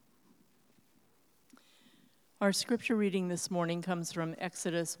Our scripture reading this morning comes from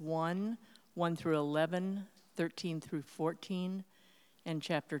Exodus 1 through 11, 13 through 14, and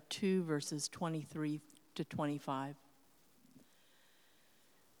chapter 2, verses 23 to 25.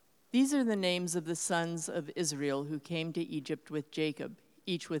 These are the names of the sons of Israel who came to Egypt with Jacob,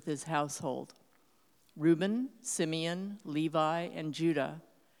 each with his household: Reuben, Simeon, Levi, and Judah;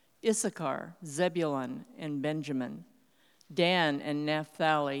 Issachar, Zebulun, and Benjamin; Dan and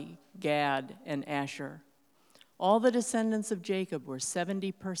Naphtali, Gad, and Asher. All the descendants of Jacob were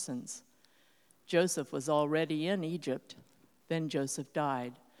 70 persons. Joseph was already in Egypt. Then Joseph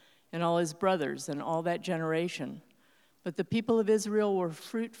died, and all his brothers and all that generation. But the people of Israel were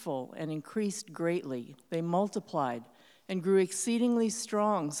fruitful and increased greatly. They multiplied and grew exceedingly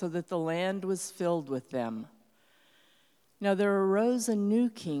strong, so that the land was filled with them. Now there arose a new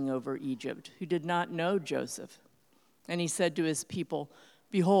king over Egypt who did not know Joseph. And he said to his people,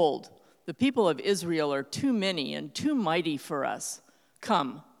 "Behold, the people of Israel are too many and too mighty for us.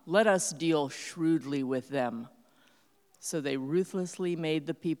 Come, let us deal shrewdly with them." So they ruthlessly made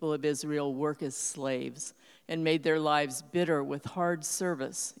the people of Israel work as slaves and made their lives bitter with hard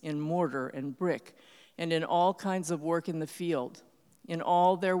service in mortar and brick and in all kinds of work in the field. In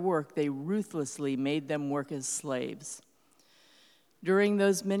all their work, they ruthlessly made them work as slaves. During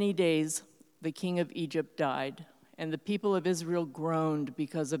those many days, the king of Egypt died, and the people of Israel groaned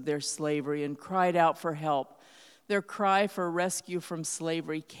because of their slavery and cried out for help. Their cry for rescue from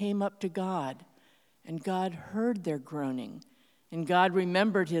slavery came up to God, and God heard their groaning. And God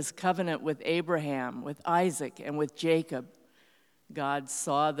remembered his covenant with Abraham, with Isaac, and with Jacob. God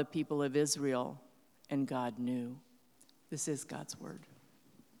saw the people of Israel, and God knew. This is God's word.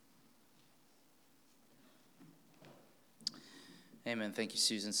 Amen. Thank you,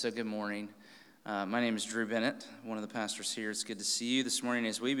 Susan. So good morning. My name is Drew Bennett, one of the pastors here. It's good to see you this morning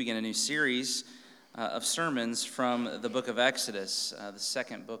as we begin a new series of sermons from the book of Exodus, the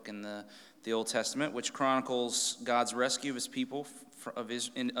second book in the Old Testament, which chronicles God's rescue of his people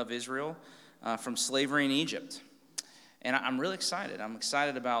of Israel from slavery in Egypt. And I'm really excited. I'm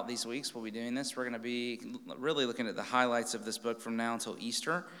excited about these weeks we'll be doing this. We're going to be really looking at the highlights of this book from now until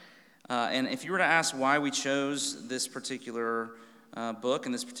Easter. And if you were to ask why we chose this particular book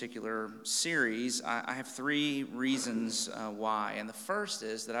and this particular series, I have three reasons why. And the first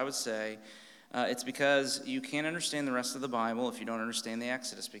is that I would say it's because you can't understand the rest of the Bible if you don't understand the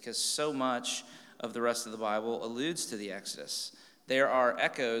Exodus, because so much of the rest of the Bible alludes to the Exodus. There are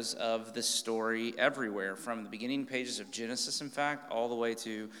echoes of this story everywhere, from the beginning pages of Genesis, in fact, all the way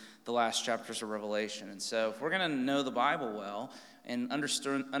to the last chapters of Revelation. And so if we're going to know the Bible well and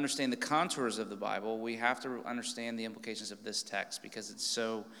understand the contours of the Bible, we have to understand the implications of this text, because it's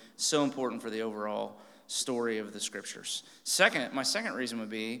so important for the overall story of the Scriptures. My second reason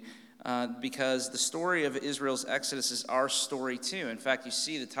would be because the story of Israel's Exodus is our story too. In fact, you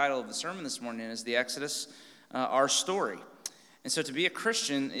see the title of the sermon this morning is The Exodus, Our Story. And so to be a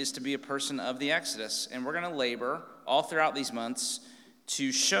Christian is to be a person of the Exodus. And we're going to labor all throughout these months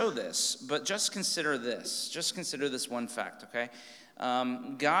to show this. But just consider this. Just consider this one fact, okay?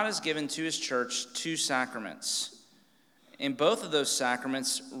 God has given to his church two sacraments. And both of those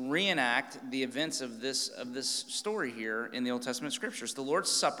sacraments reenact the events of this story here in the Old Testament Scriptures. The Lord's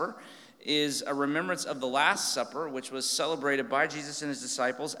Supper is a remembrance of the Last Supper, which was celebrated by Jesus and his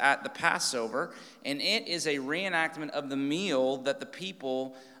disciples at the Passover, and it is a reenactment of the meal that the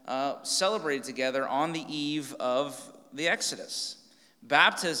people celebrated together on the eve of the Exodus.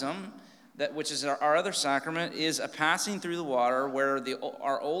 Baptism, which is our other sacrament, is a passing through the water where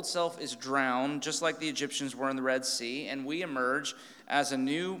our old self is drowned, just like the Egyptians were in the Red Sea, and we emerge as a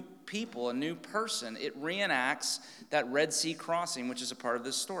new people, a new person. It reenacts that Red Sea crossing, which is a part of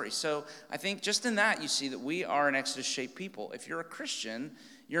this story. So I think just in that you see that we are an Exodus-shaped people. If you're a Christian,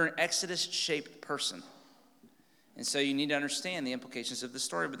 you're an Exodus-shaped person. And so you need to understand the implications of the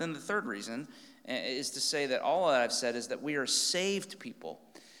story. But then the third reason is to say that all that I've said is that we are saved people.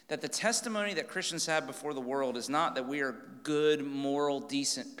 That the testimony that Christians have before the world is not that we are good, moral,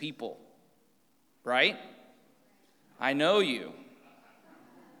 decent people. Right? I know you.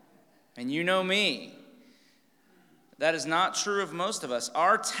 And you know me. That is not true of most of us.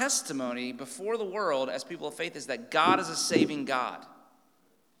 Our testimony before the world as people of faith is that God is a saving God.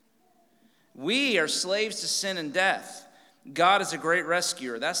 We are slaves to sin and death. God is a great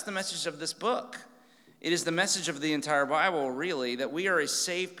rescuer. That's the message of this book. It is the message of the entire Bible, really, that we are a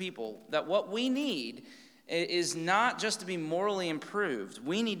saved people, that what we need is not just to be morally improved.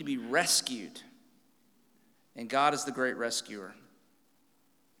 We need to be rescued. And God is the great rescuer.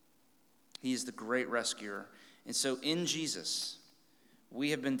 He is the great rescuer. And so in Jesus,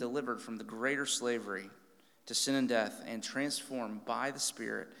 we have been delivered from the greater slavery to sin and death and transformed by the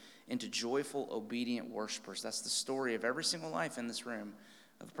Spirit into joyful, obedient worshipers. That's the story of every single life in this room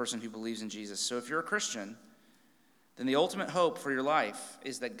of a person who believes in Jesus. So if you're a Christian, then the ultimate hope for your life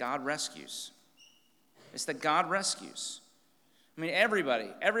is that God rescues. It's that God rescues. I mean,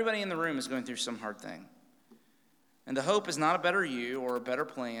 everybody in the room is going through some hard thing. And the hope is not a better you or a better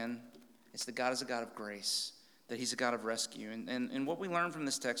plan. It's that God is a God of grace, that he's a God of rescue. And what we learn from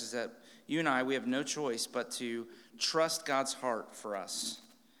this text is that you and I, we have no choice but to trust God's heart for us,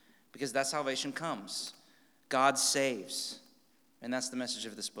 because that's salvation comes. God saves. And that's the message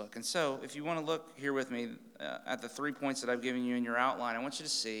of this book. And so if you want to look here with me at the 3 points that I've given you in your outline, I want you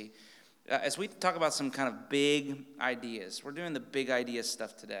to see, as we talk about some kind of big ideas, we're doing the big idea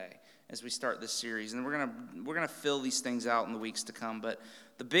stuff today as we start this series. And we're gonna fill these things out in the weeks to come. But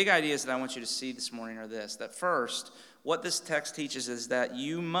the big ideas that I want you to see this morning are this: that first, what this text teaches is that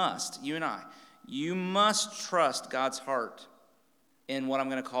you and I must trust God's heart in what I'm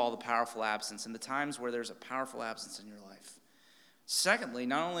going to call the powerful absence, in the times where there's a powerful absence in your life. Secondly,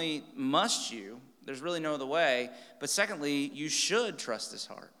 not only must you, there's really no other way, but secondly, you should trust his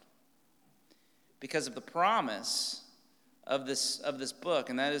heart because of the promise of this book,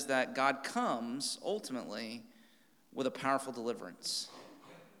 and that is that God comes ultimately with a powerful deliverance.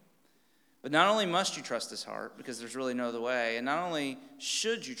 But not only must you trust his heart, because there's really no other way, and not only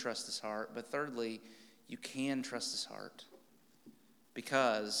should you trust his heart, but thirdly, you can trust his heart,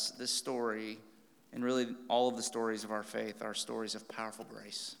 because this story, and really all of the stories of our faith, are stories of powerful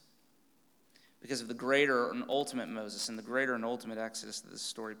grace. Because of the greater and ultimate Moses and the greater and ultimate Exodus that this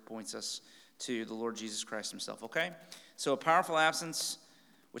story points us to, the Lord Jesus Christ himself, okay? So a powerful absence,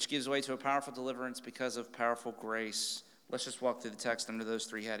 which gives way to a powerful deliverance because of powerful grace. Let's just walk through the text under those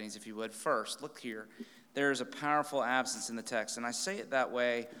three headings, if you would. First, look here. There is a powerful absence in the text, and I say it that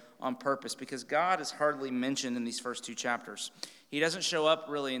way on purpose because God is hardly mentioned in these first two chapters. He doesn't show up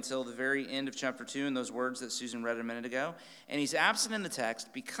really until the very end of chapter 2 in those words that Susan read a minute ago. And he's absent in the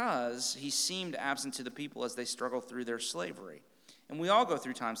text because he seemed absent to the people as they struggled through their slavery. And we all go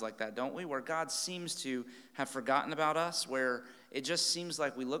through times like that, don't we? Where God seems to have forgotten about us, where it just seems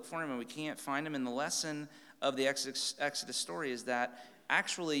like we look for him and we can't find him. And the lesson of the Exodus story is that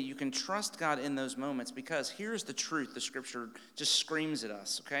actually you can trust God in those moments, because here's the truth the scripture just screams at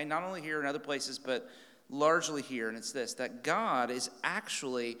us, okay? Not only here in other places, but largely here, and it's this: that God is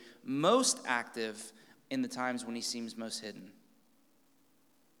actually most active in the times when he seems most hidden.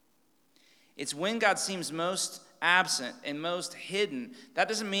 It's when God seems most absent and most hidden. That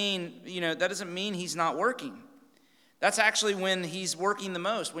doesn't mean he's not working. That's actually when he's working the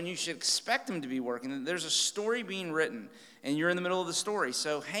most, when you should expect him to be working. There's a story being written, and you're in the middle of the story.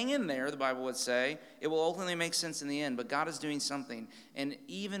 So hang in there, the Bible would say. It will ultimately make sense in the end, but God is doing something. And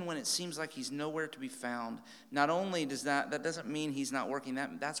even when it seems like he's nowhere to be found, not only does that doesn't mean he's not working,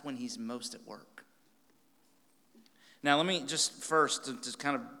 that's when he's most at work. Now, let me just first, to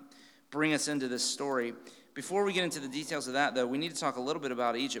kind of bring us into this story. Before we get into the details of that, though, we need to talk a little bit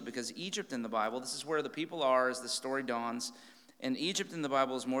about Egypt, because Egypt in the Bible, this is where the people are as the story dawns. And Egypt in the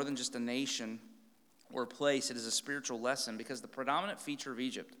Bible is more than just a nation or a place. It is a spiritual lesson, because the predominant feature of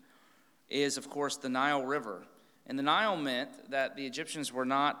Egypt is, of course, the Nile River. And the Nile meant that the Egyptians were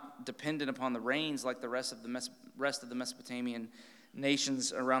not dependent upon the rains like the rest of the Mesopotamian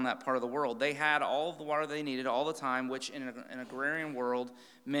nations around that part of the world. They had all of the water they needed all the time, which in an agrarian world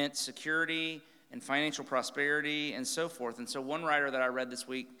meant security and financial prosperity and so forth. And so one writer that I read this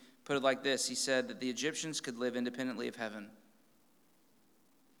week put it like this. He said that the Egyptians could live independently of heaven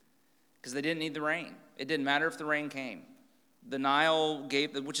because they didn't need the rain. It didn't matter if the rain came. The Nile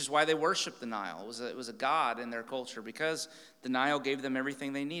which is why they worshiped the Nile. It was a god in their culture, because the Nile gave them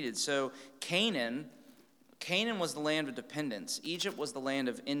everything they needed. So Canaan was the land of dependence. Egypt was the land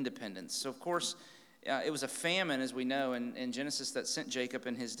of independence. So, of course, it was a famine, as we know, in Genesis that sent Jacob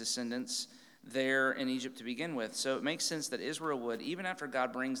and his descendants there in Egypt to begin with. So it makes sense that Israel would, even after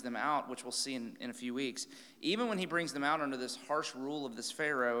God brings them out, which we'll see in a few weeks, even when he brings them out under this harsh rule of this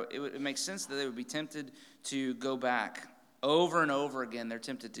Pharaoh, it makes sense that they would be tempted to go back. Over and over again, they're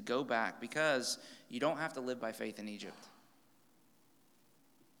tempted to go back, because you don't have to live by faith in Egypt.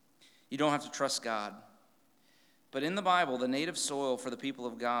 You don't have to trust God. But in the Bible, the native soil for the people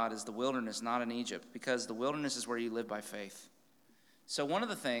of God is the wilderness, not in Egypt, because the wilderness is where you live by faith. So one of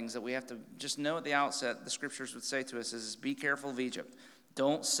the things that we have to just know at the outset, the scriptures would say to us, is be careful of Egypt.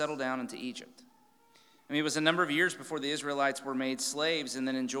 Don't settle down into Egypt. I mean, it was a number of years before the Israelites were made slaves and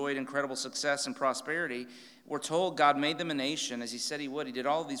then enjoyed incredible success and prosperity. We're told God made them a nation, as he said he would. He did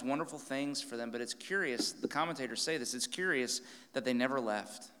all of these wonderful things for them, but it's curious, the commentators say this, it's curious that they never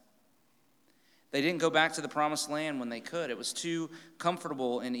left. They didn't go back to the promised land when they could. It was too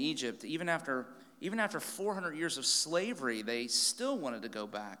comfortable in Egypt. Even after 400 years of slavery, they still wanted to go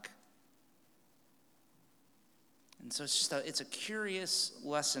back. And so it's a curious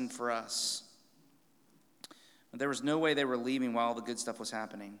lesson for us. There was no way they were leaving while all the good stuff was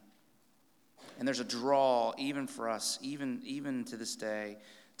happening. And there's a draw even for us, even to this day,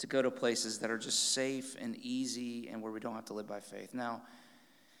 to go to places that are just safe and easy and where we don't have to live by faith. Now,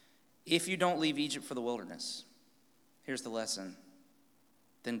 if you don't leave Egypt for the wilderness, here's the lesson,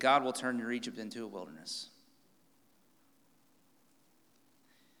 then God will turn your Egypt into a wilderness.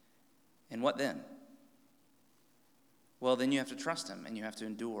 And what then? Well, then you have to trust him and you have to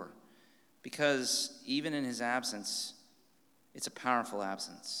endure. Because even in his absence, it's a powerful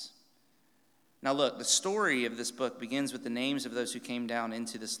absence. Now look, the story of this book begins with the names of those who came down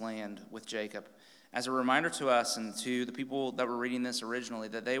into this land with Jacob, as a reminder to us and to the people that were reading this originally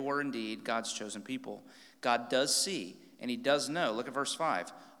that they were indeed God's chosen people. God does see and he does know. Look at verse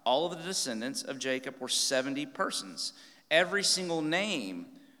 5. All of the descendants of Jacob were 70 persons. Every single name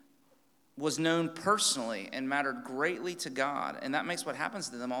was known personally and mattered greatly to God. And that makes what happens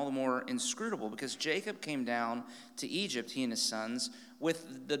to them all the more inscrutable, because Jacob came down to Egypt, he and his sons,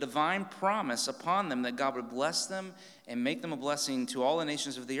 with the divine promise upon them that God would bless them and make them a blessing to all the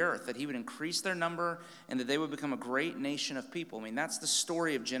nations of the earth, that he would increase their number and that they would become a great nation of people. I mean, that's the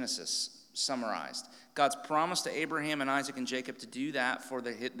story of Genesis summarized. God's promise to Abraham and Isaac and Jacob to do that for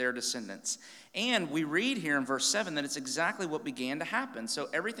their descendants. And we read here in verse 7 that it's exactly what began to happen. So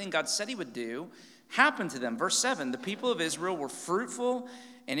everything God said he would do happened to them. Verse 7, the people of Israel were fruitful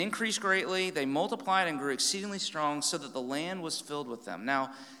and increased greatly. They multiplied and grew exceedingly strong so that the land was filled with them.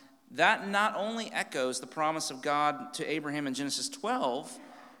 Now, that not only echoes the promise of God to Abraham in Genesis 12,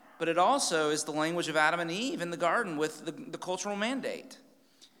 but it also is the language of Adam and Eve in the garden with the cultural mandate.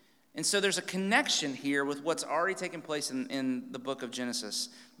 And so there's a connection here with what's already taken place in the book of Genesis.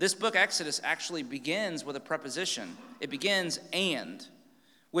 This book, Exodus, actually begins with a preposition. It begins "and,"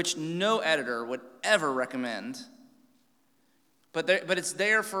 which no editor would ever recommend. But it's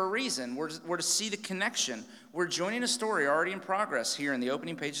there for a reason. We're to see the connection. We're joining a story already in progress here in the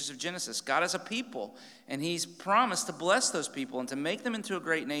opening pages of Genesis. God has a people, and he's promised to bless those people and to make them into a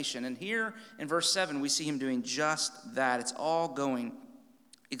great nation. And here in verse 7, we see him doing just that. It's all going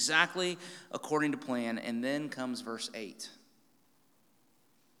exactly according to plan. And then comes verse 8.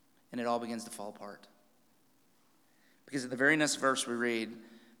 And it all begins to fall apart. Because at the very next verse we read,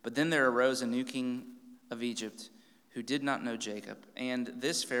 "But then there arose a new king of Egypt who did not know Jacob. And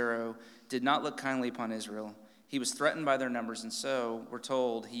this Pharaoh did not look kindly upon Israel. He was threatened by their numbers, and so, we're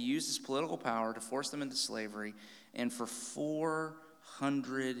told, he used his political power to force them into slavery. And for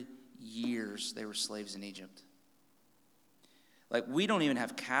 400 years, they were slaves in Egypt." Like, we don't even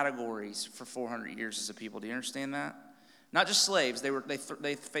have categories for 400 years as a people. Do you understand that? Not just slaves.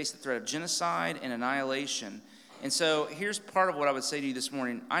 They faced the threat of genocide and annihilation. And so here's part of what I would say to you this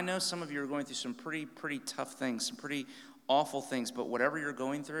morning. I know some of you are going through some pretty tough things, some pretty awful things, but whatever you're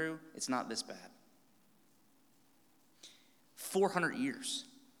going through, it's not this bad. 400 years.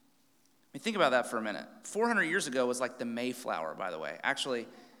 I mean, think about that for a minute. 400 years ago was like the Mayflower, by the way. Actually,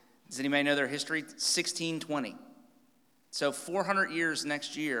 does anybody know their history? 1620. So 400 years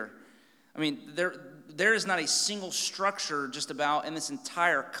next year. I mean, there is not a single structure just about in this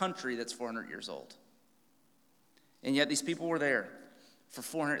entire country that's 400 years old. And yet these people were there for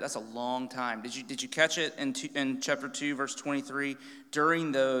 400. That's a long time. Did you catch it in chapter 2, verse 23?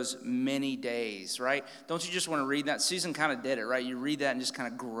 During those many days, right? Don't you just want to read that? Susan kind of did it, right? You read that and just kind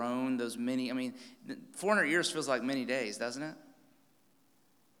of groan those many. I mean, 400 years feels like many days, doesn't it?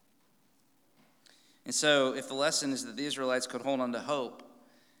 And so if the lesson is that the Israelites could hold on to hope,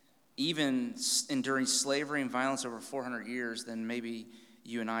 even enduring slavery and violence over 400 years, then maybe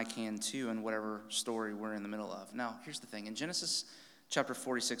you and I can too in whatever story we're in the middle of. Now, here's the thing. In Genesis chapter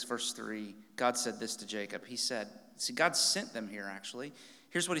 46, verse 3, God said this to Jacob. He said, God sent them here, actually.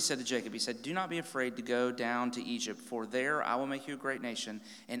 Here's what he said to Jacob. He said, "Do not be afraid to go down to Egypt, for there I will make you a great nation,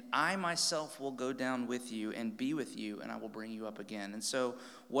 and I myself will go down with you and be with you, and I will bring you up again." And so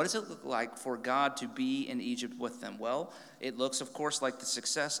what does it look like for God to be in Egypt with them? Well, it looks, of course, like the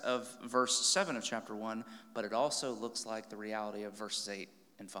success of verse 7 of chapter 1, but it also looks like the reality of verses 8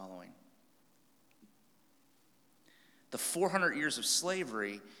 and following. The 400 years of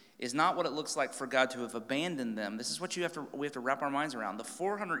slavery is not what it looks like for God to have abandoned them. This is what we have to wrap our minds around. The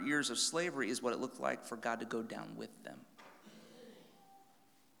 400 years of slavery is what it looked like for God to go down with them.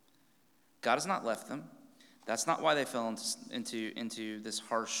 God has not left them. That's not why they fell into this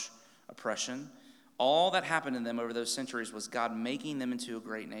harsh oppression. all that happened in them over those centuries was God making them into a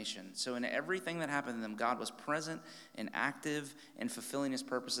great nation. So in everything that happened to them, God was present and active and fulfilling his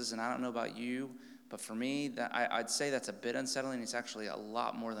purposes. And I don't know about you, but for me, I'd say that's a bit unsettling. It's actually a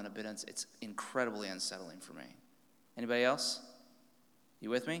lot more than a bit unsettling. It's incredibly unsettling for me. Anybody else? You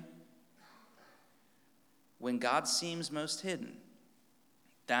with me? When God seems most hidden,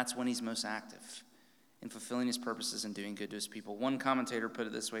 that's when he's most active in fulfilling his purposes and doing good to his people. One commentator put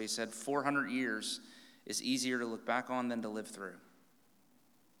it this way. He said, 400 years is easier to look back on than to live through.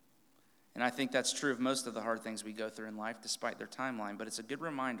 And I think that's true of most of the hard things we go through in life, despite their timeline. But it's a good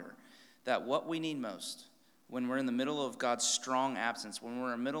reminder that what we need most, when we're in the middle of God's strong absence, when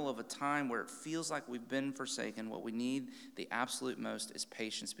we're in the middle of a time where it feels like we've been forsaken, what we need the absolute most is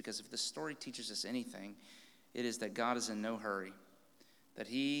patience. Because if the story teaches us anything, it is that God is in no hurry, that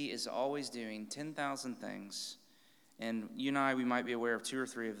he is always doing 10,000 things. And you and I, we might be aware of 2 or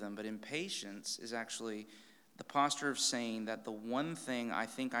 3 of them, but impatience is actually the posture of saying that the one thing I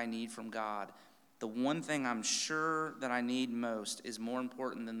think I need from God, the one thing I'm sure that I need most is more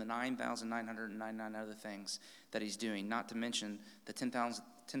important than the 9,999 other things that he's doing, not to mention the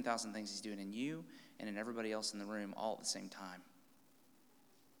 10,000 things he's doing in you and in everybody else in the room all at the same time.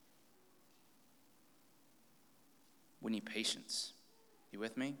 We need patience. You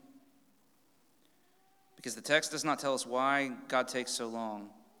with me? Because the text does not tell us why God takes so long.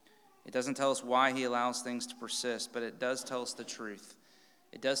 It doesn't tell us why he allows things to persist, but it does tell us the truth.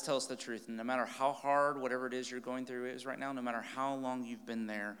 It does tell us the truth. And no matter how hard whatever it is you're going through is right now, no matter how long you've been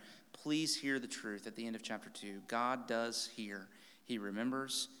there, please hear the truth at the end of chapter 2. God does hear. He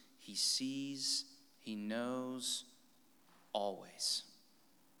remembers, he sees, he knows always.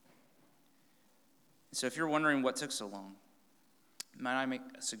 So if you're wondering what took so long, might I make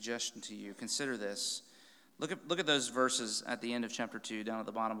a suggestion to you? Consider this. Look at those verses at the end of chapter 2, down at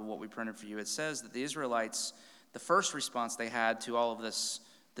the bottom of what we printed for you. It says that the Israelites, the first response they had to all of this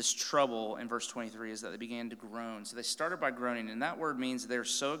trouble in verse 23 is that they began to groan. So they started by groaning, and that word means they're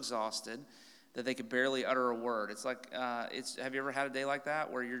so exhausted that they could barely utter a word. It's like, have you ever had a day like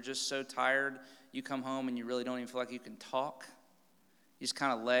that where you're just so tired, you come home and you really don't even feel like you can talk? You just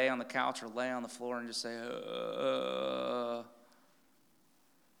kind of lay on the couch or lay on the floor and just say,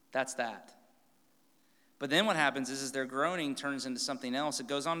 That's that. But then what happens is their groaning turns into something else. It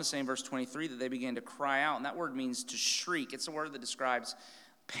goes on to say in verse 23 that they began to cry out, and that word means to shriek. It's a word that describes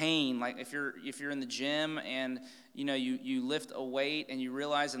pain. Like if you're in the gym and you lift a weight and you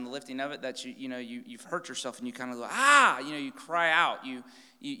realize in the lifting of it that you've hurt yourself and you kind of go you cry out. You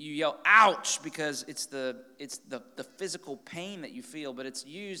yell ouch because it's the physical pain that you feel, but it's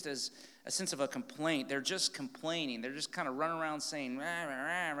used as a sense of a complaint. They're just complaining. They're just kind of running around saying, rah,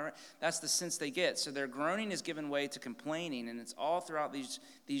 rah, rah, rah. That's the sense they get. So their groaning is given way to complaining, and it's all throughout these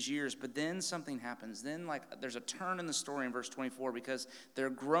years. But then something happens. Then there's a turn in the story in verse 24 because their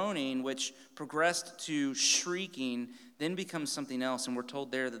groaning, which progressed to shrieking, then becomes something else. And we're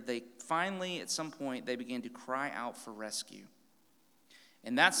told there that they finally, at some point, they began to cry out for rescue.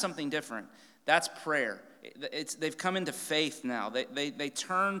 And that's something different. That's prayer. They've come into faith now. They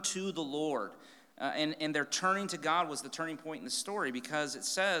turn to the Lord. And their turning to God was the turning point in the story because it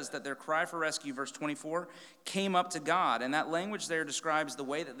says that their cry for rescue, verse 24, came up to God. And that language there describes the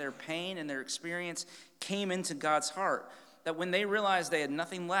way that their pain and their experience came into God's heart. That when they realized they had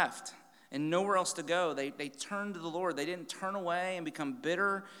nothing left and nowhere else to go, they turned to the Lord. They didn't turn away and become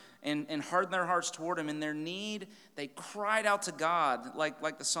bitter and harden their hearts toward him. In their need, they cried out to God,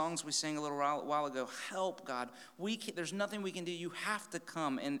 like the songs we sang a little while ago. Help, God. There's nothing we can do. You have to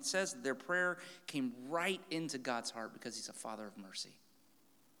come. And it says that their prayer came right into God's heart because he's a Father of mercy.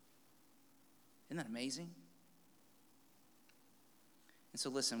 Isn't that amazing? And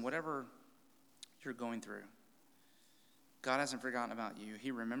so listen, whatever you're going through, God hasn't forgotten about you. He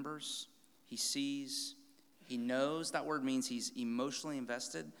remembers. He sees. He knows. That word means he's emotionally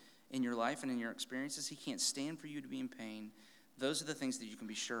invested in your life and in your experiences. He can't stand for you to be in pain. Those are the things that you can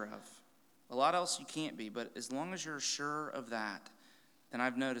be sure of. A lot else you can't be, but as long as you're sure of that, then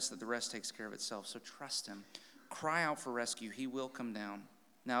I've noticed that the rest takes care of itself. So trust him. Cry out for rescue. He will come down.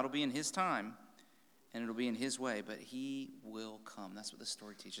 Now, it'll be in his time, and it'll be in his way, but he will come. That's what the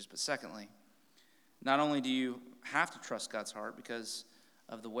story teaches. But secondly, not only do you have to trust God's heart because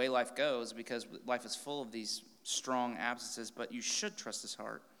of the way life goes, because life is full of these strong absences, but you should trust his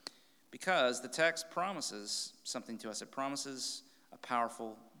heart because the text promises something to us. It promises a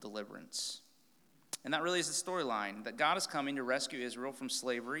powerful deliverance. And that really is the storyline, that God is coming to rescue Israel from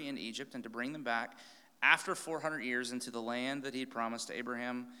slavery in Egypt and to bring them back after 400 years into the land that he had promised to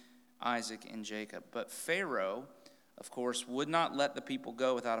Abraham, Isaac, and Jacob. But Pharaoh of course, would not let the people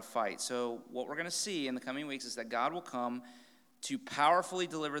go without a fight. So what we're going to see in the coming weeks is that God will come to powerfully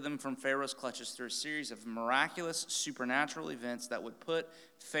deliver them from Pharaoh's clutches through a series of miraculous supernatural events that would put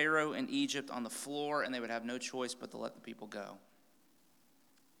Pharaoh and Egypt on the floor, and they would have no choice but to let the people go.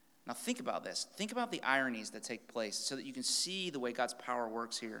 Now think about this. Think about the ironies that take place so that you can see the way God's power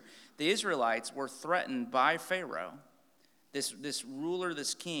works here. The Israelites were threatened by Pharaoh, this ruler,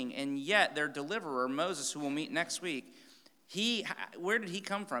 this king, and yet their deliverer, Moses, who we'll meet next week, where did he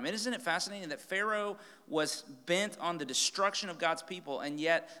come from? Isn't it fascinating that Pharaoh was bent on the destruction of God's people, and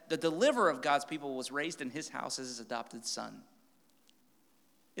yet the deliverer of God's people was raised in his house as his adopted son?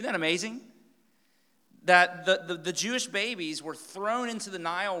 Isn't that amazing? That the Jewish babies were thrown into the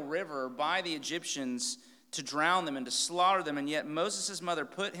Nile River by the Egyptians to drown them and to slaughter them, and yet Moses' mother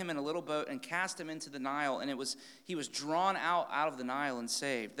put him in a little boat and cast him into the Nile, and he was drawn out of the Nile and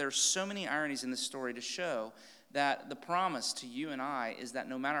saved. There are so many ironies in this story to show that the promise to you and I is that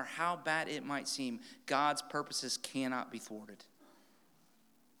no matter how bad it might seem, God's purposes cannot be thwarted.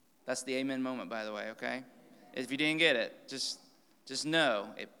 That's the amen moment, by the way, okay? If you didn't get it, just know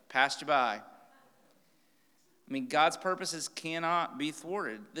it passed you by. I mean, God's purposes cannot be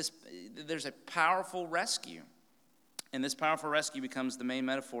thwarted. There's a powerful rescue. And this powerful rescue becomes the main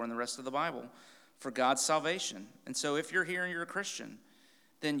metaphor in the rest of the Bible for God's salvation. And so if you're here and you're a Christian,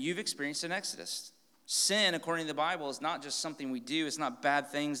 then you've experienced an exodus. Sin, according to the Bible, is not just something we do. It's not bad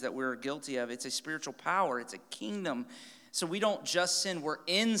things that we're guilty of. It's a spiritual power. It's a kingdom. So we don't just sin. We're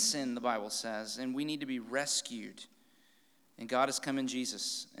in sin, the Bible says, and we need to be rescued. And God has come in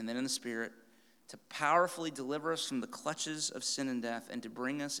Jesus and then in the Spirit to powerfully deliver us from the clutches of sin and death and to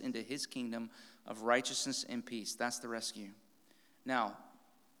bring us into his kingdom of righteousness and peace. That's the rescue. Now,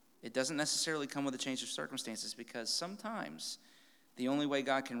 it doesn't necessarily come with a change of circumstances, because sometimes the only way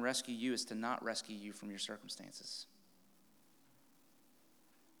God can rescue you is to not rescue you from your circumstances.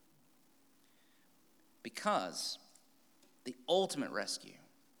 Because the ultimate rescue,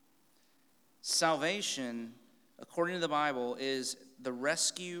 salvation, according to the Bible, is the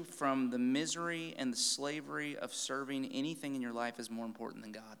rescue from the misery and the slavery of serving anything in your life is more important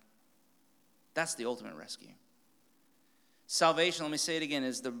than God. That's the ultimate rescue. Salvation, let me say it again,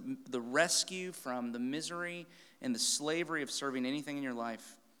 is the rescue from the misery and the slavery of serving anything in your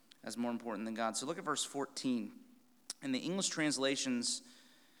life as more important than God. So look at verse 14. And the English translations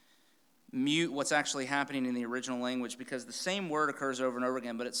mute what's actually happening in the original language, because the same word occurs over and over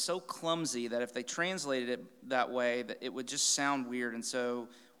again, but it's so clumsy that if they translated it that way, that it would just sound weird. And so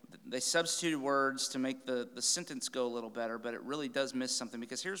they substituted words to make the sentence go a little better, but it really does miss something,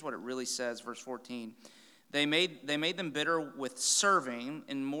 because here's what it really says, verse 14. They made them bitter with serving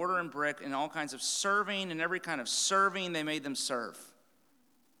in mortar and brick and all kinds of serving, and every kind of serving they made them serve.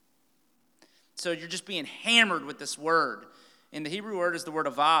 So you're just being hammered with this word. And the Hebrew word is the word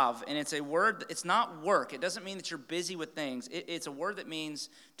avav, and it's a word, it's not work. It doesn't mean that you're busy with things. It's a word that means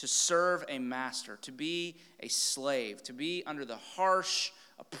to serve a master, to be a slave, to be under the harsh,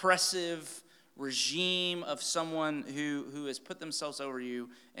 oppressive regime of someone who has put themselves over you,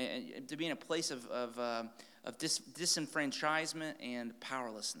 and to be in a place of disenfranchisement and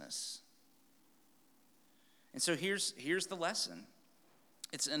powerlessness. And so here's the lesson.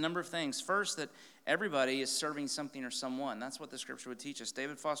 It's a number of things. First, that everybody is serving something or someone. That's what the scripture would teach us.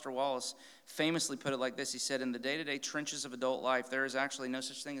 David Foster Wallace famously put it like this. He said, in the day-to-day trenches of adult life, there is actually no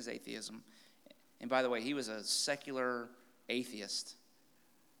such thing as atheism. And by the way, he was a secular atheist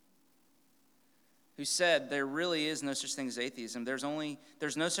who said there really is no such thing as atheism. There's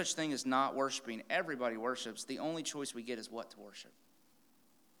no such thing as not worshiping. Everybody worships. The only choice we get is what to worship.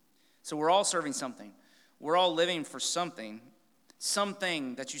 So we're all serving something. We're all living for something.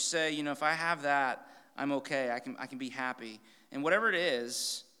 Something that you say, if I have that, I'm okay. I can be happy. And whatever it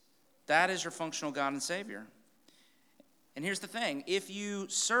is, that is your functional God and Savior. And here's the thing. If you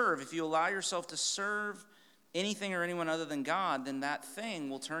allow yourself to serve anything or anyone other than God, then that thing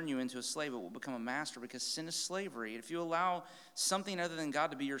will turn you into a slave. It will become a master, because sin is slavery. If you allow something other than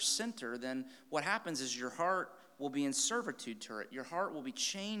God to be your center, then what happens is your heart will be in servitude to it. Your heart will be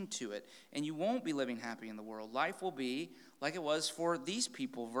chained to it, and you won't be living happy in the world. Life will be like it was for these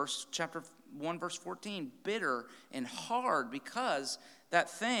people, chapter 1, verse 14, bitter and hard, because that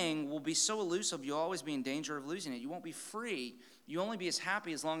thing will be so elusive, you'll always be in danger of losing it. You won't be free. You'll only be as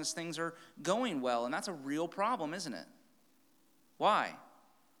happy as long as things are going well, and that's a real problem, isn't it? Why?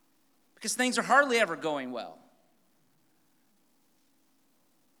 Because things are hardly ever going well.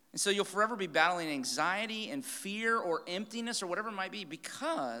 And so you'll forever be battling anxiety and fear or emptiness or whatever it might be,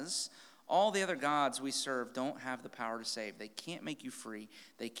 because All the other gods we serve don't have the power to save. They can't make you free.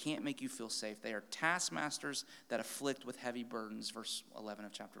 They can't make you feel safe. They are taskmasters that afflict with heavy burdens, verse 11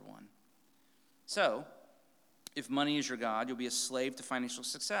 of chapter 1. So, if money is your God, you'll be a slave to financial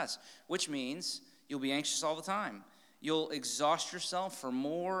success, which means you'll be anxious all the time. You'll exhaust yourself for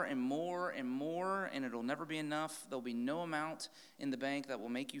more and more and more, and it'll never be enough. There'll be no amount in the bank that will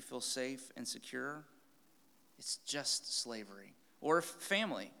make you feel safe and secure. It's just slavery. Or if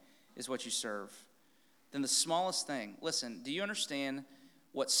family is what you serve, then the smallest thing. Listen, do you understand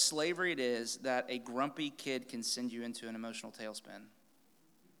what slavery it is that a grumpy kid can send you into an emotional tailspin?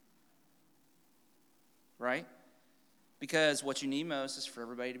 Right? Because what you need most is for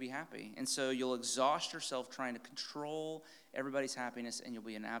everybody to be happy. And so you'll exhaust yourself trying to control everybody's happiness, and you'll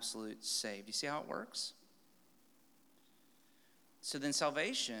be an absolute save. Do you see how it works? So then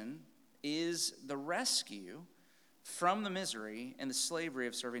salvation is the rescue from the misery and the slavery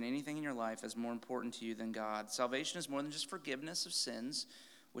of serving anything in your life as more important to you than God. Salvation is more than just forgiveness of sins,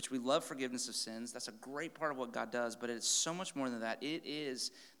 which we love forgiveness of sins. That's a great part of what God does, but it's so much more than that. It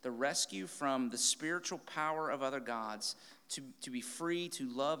is the rescue from the spiritual power of other gods to be free to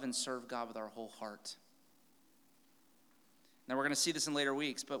love and serve God with our whole heart. Now, we're going to see this in later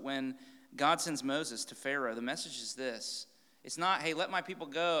weeks, but when God sends Moses to Pharaoh, the message is this. It's not, hey, let my people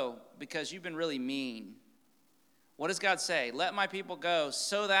go because you've been really mean. What does God say? Let my people go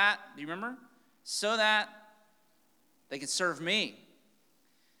so that, do you remember? So that they can serve me.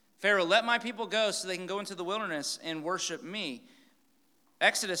 Pharaoh, let my people go so they can go into the wilderness and worship me.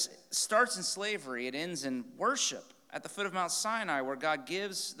 Exodus starts in slavery. It ends in worship at the foot of Mount Sinai, where God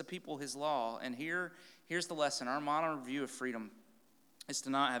gives the people his law. And here's the lesson. Our modern view of freedom is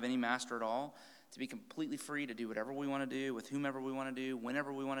to not have any master at all, to be completely free to do whatever we want to do, with whomever we want to do,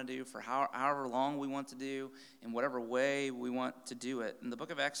 whenever we want to do, for however long we want to do, in whatever way we want to do it. And the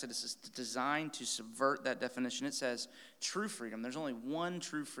book of Exodus is designed to subvert that definition. It says true freedom. There's only one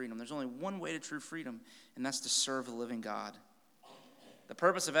true freedom. There's only one way to true freedom, and that's to serve the living God. The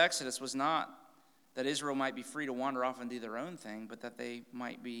purpose of Exodus was not that Israel might be free to wander off and do their own thing, but that they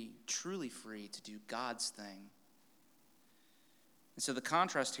might be truly free to do God's thing. And so the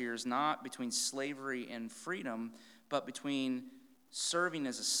contrast here is not between slavery and freedom, but between serving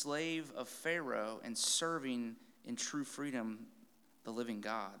as a slave of Pharaoh and serving in true freedom the living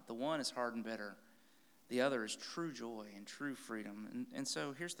God. The one is hard and bitter. The other is true joy and true freedom. And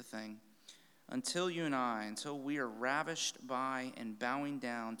so here's the thing. Until we are ravished by and bowing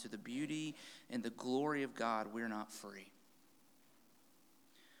down to the beauty and the glory of God, we're not free.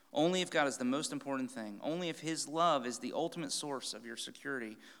 Only if God is the most important thing, only if his love is the ultimate source of your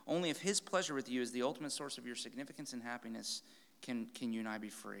security, only if his pleasure with you is the ultimate source of your significance and happiness can you and I be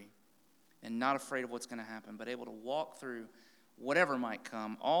free. And not afraid of what's going to happen, but able to walk through whatever might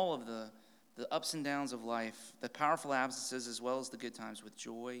come, all of the ups and downs of life, the powerful absences as well as the good times with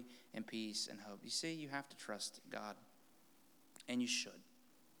joy and peace and hope. You see, you have to trust God, and you should.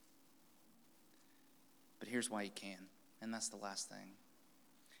 But here's why you can, and that's the last thing.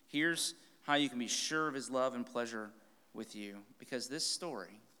 Here's how you can be sure of his love and pleasure with you, because this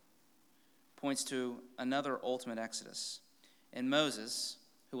story points to another ultimate exodus. And Moses,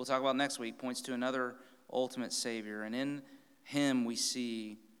 who we'll talk about next week, points to another ultimate Savior. And in him we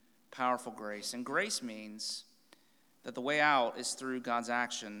see powerful grace. And grace means that the way out is through God's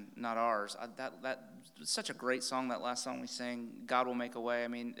action, not ours. That was such a great song, that last song we sang, God Will Make a Way. I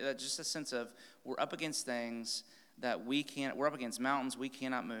mean, just a sense of we're up against things that we're up against mountains we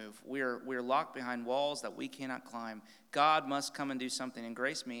cannot move. We're locked behind walls that we cannot climb. God must come and do something. And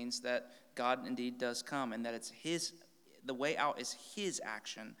grace means that God indeed does come, and that it's the way out is his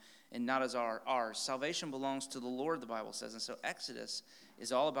action and not as ours. Salvation belongs to the Lord, the Bible says. And so Exodus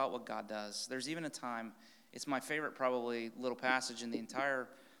is all about what God does. There's even a time, it's my favorite probably little passage in the entire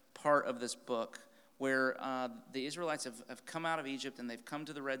part of this book, where the Israelites have come out of Egypt and they've come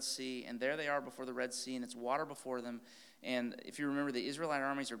to the Red Sea, and there they are before the Red Sea, and it's water before them. And if you remember, the Israelite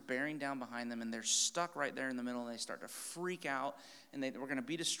armies are bearing down behind them, and they're stuck right there in the middle, and they start to freak out, and we're going to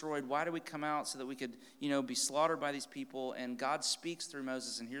be destroyed. Why do we come out? So that we could, be slaughtered by these people. And God speaks through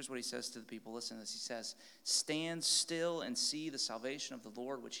Moses, and here's what he says to the people. Listen to this. He says, "Stand still and see the salvation of the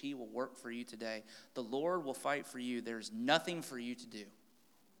Lord, which he will work for you today. The Lord will fight for you. There's nothing for you to do."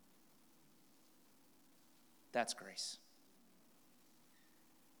 That's grace.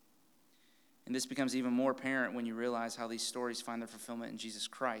 And this becomes even more apparent when you realize how these stories find their fulfillment in Jesus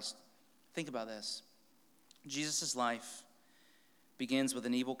Christ. Think about this. Jesus' life begins with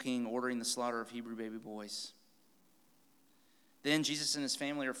an evil king ordering the slaughter of Hebrew baby boys. Then Jesus and his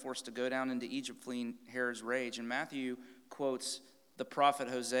family are forced to go down into Egypt, fleeing Herod's rage. And Matthew quotes the prophet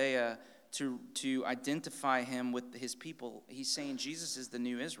Hosea to identify him with his people. He's saying Jesus is the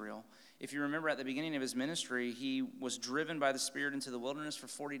new Israel. If you remember at the beginning of his ministry, he was driven by the Spirit into the wilderness for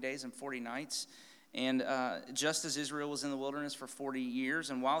 40 days and 40 nights. And just as Israel was in the wilderness for 40 years,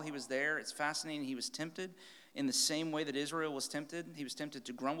 and while he was there, it's fascinating, he was tempted in the same way that Israel was tempted. He was tempted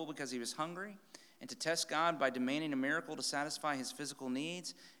to grumble because he was hungry, and to test God by demanding a miracle to satisfy his physical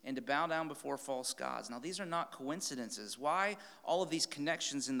needs, and to bow down before false gods. Now, these are not coincidences. Why all of these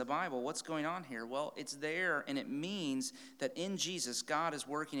connections in the Bible? What's going on here? Well, it's there, and it means that in Jesus, God is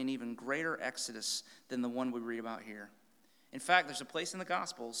working an even greater exodus than the one we read about here. In fact, there's a place in the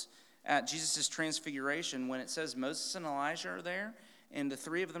Gospels at Jesus' transfiguration when it says Moses and Elijah are there, and the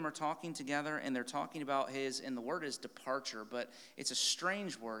three of them are talking together, and they're talking about and the word is departure, but it's a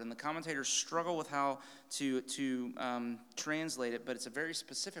strange word, and the commentators struggle with how to translate it, but it's a very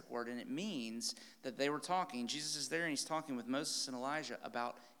specific word, and it means that they were talking. Jesus is there, and he's talking with Moses and Elijah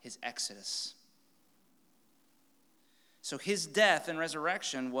about his exodus. So his death and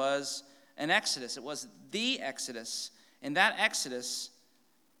resurrection was an exodus. It was the exodus, and that exodus,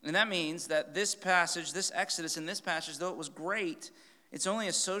 and that means that this passage, this exodus in this passage, though it was great, it's only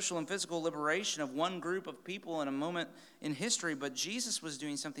a social and physical liberation of one group of people in a moment in history, but Jesus was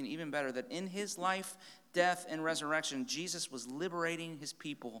doing something even better, that in his life, death, and resurrection, Jesus was liberating his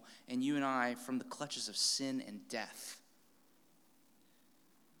people and you and I from the clutches of sin and death.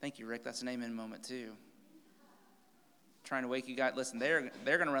 Thank you, Rick. That's an amen moment, too. Trying to wake you guys. Listen, they're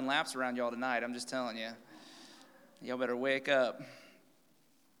going to run laps around y'all tonight. I'm just telling you. Y'all better wake up.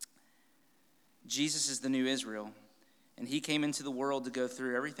 Jesus is the new Israel. And he came into the world to go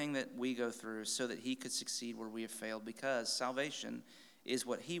through everything that we go through so that he could succeed where we have failed, because salvation is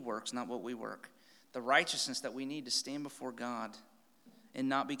what he works, not what we work. The righteousness that we need to stand before God and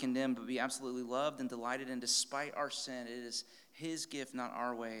not be condemned, but be absolutely loved and delighted. And despite our sin, it is his gift, not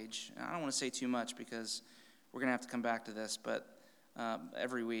our wage. And I don't want to say too much because we're going to have to come back to this, but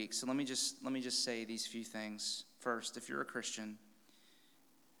every week. So let me just say these few things. First, if you're a Christian,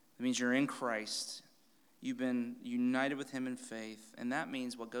 it means you're in Christ. You've been united with him in faith, and that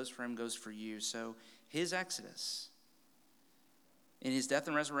means what goes for him goes for you. So his exodus, in his death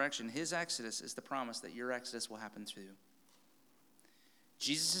and resurrection, his exodus is the promise that your exodus will happen too.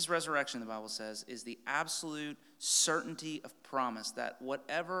 Jesus' resurrection, the Bible says, is the absolute certainty of promise that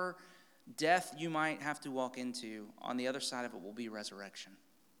whatever death you might have to walk into, on the other side of it will be resurrection.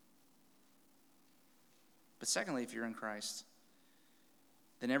 But secondly, if you're in Christ,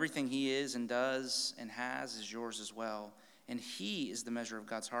 then everything he is and does and has is yours as well. And he is the measure of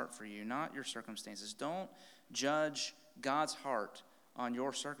God's heart for you, not your circumstances. Don't judge God's heart on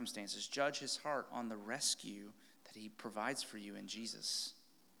your circumstances. Judge his heart on the rescue that he provides for you in Jesus.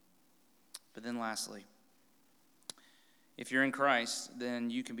 But then lastly, if you're in Christ,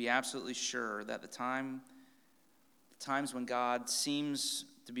 then you can be absolutely sure that the times when God seems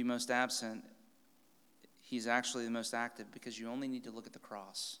to be most absent, he's actually the most active, because you only need to look at the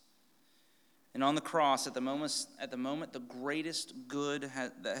cross. And on the cross, at the moment, the greatest good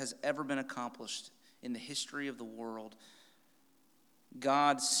that has ever been accomplished in the history of the world,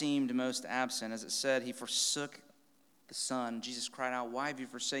 God seemed most absent. As it said, he forsook the Son. Jesus cried out, "Why have you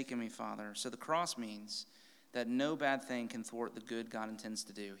forsaken me, Father?" So the cross means that no bad thing can thwart the good God intends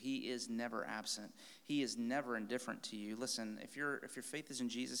to do. He is never absent. He is never indifferent to you. Listen, if your faith is in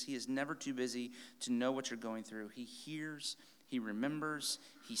Jesus, he is never too busy to know what you're going through. He hears, he remembers,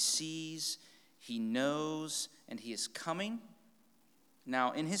 he sees, he knows, and he is coming.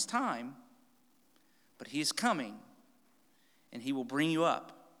 Now, in his time, but he is coming, and he will bring you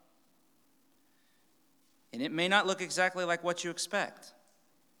up. And it may not look exactly like what you expect.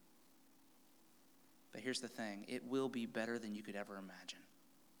 But here's the thing, it will be better than you could ever imagine.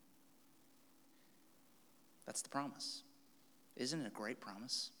 That's the promise. Isn't it a great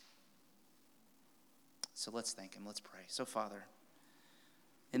promise? So let's thank him. Let's pray. So, Father,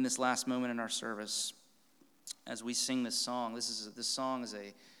 in this last moment in our service, as we sing this song, this song is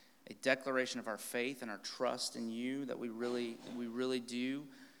a declaration of our faith and our trust in you, that we really do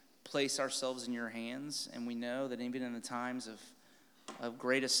place ourselves in your hands. And we know that even in the times of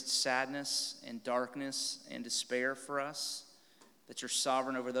greatest sadness and darkness and despair for us, that you're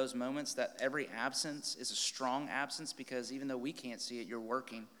sovereign over those moments, that every absence is a strong absence, because even though we can't see it, you're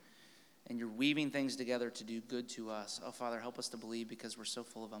working and you're weaving things together to do good to us. Oh, Father, help us to believe, because we're so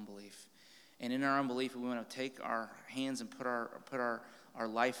full of unbelief. And in our unbelief, we want to take our hands and put our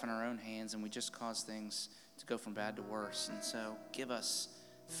life in our own hands, and we just cause things to go from bad to worse. And so give us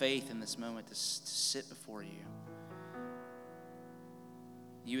faith in this moment to sit before you.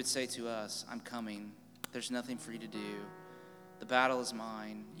 You would say to us, "I'm coming. There's nothing for you to do. The battle is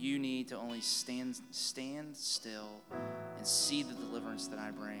mine. You need to only stand still and see the deliverance that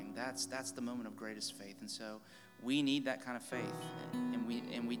I bring. That's the moment of greatest faith. And so we need that kind of faith,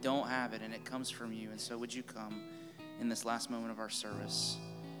 and we don't have it, and it comes from you. And so would you come in this last moment of our service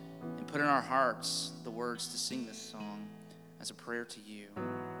and put in our hearts the words to sing this song as a prayer to you,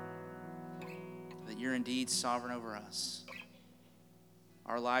 that you're indeed sovereign over us.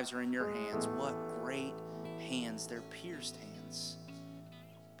 Our lives are in your hands. What great hands. They're pierced hands,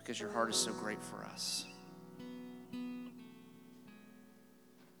 because your heart is so great for us.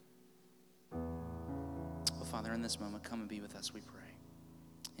 Well, Father, in this moment, come and be with us, we pray.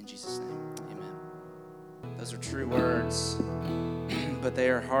 In Jesus' name, amen. Those are true words, but they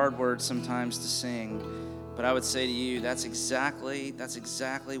are hard words sometimes to sing. But I would say to you, that's exactly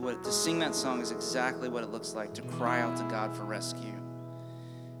what, to sing that song is exactly what it looks like, to cry out to God for rescue.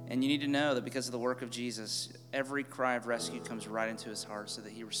 And you need to know that because of the work of Jesus, every cry of rescue comes right into his heart so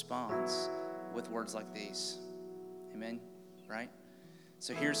that he responds with words like these. Amen? Right?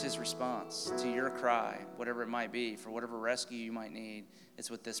 So here's his response to your cry, whatever it might be, for whatever rescue you might need. It's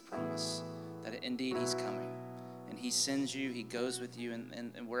with this promise, that indeed he's coming. And he sends you, he goes with you,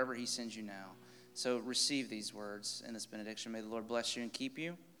 and wherever he sends you now. So receive these words in this benediction. May the Lord bless you and keep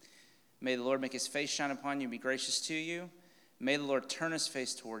you. May the Lord make his face shine upon you and be gracious to you. May the Lord turn his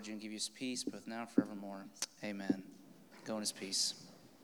face toward you and give you his peace, both now and forevermore. Amen. Go in his peace.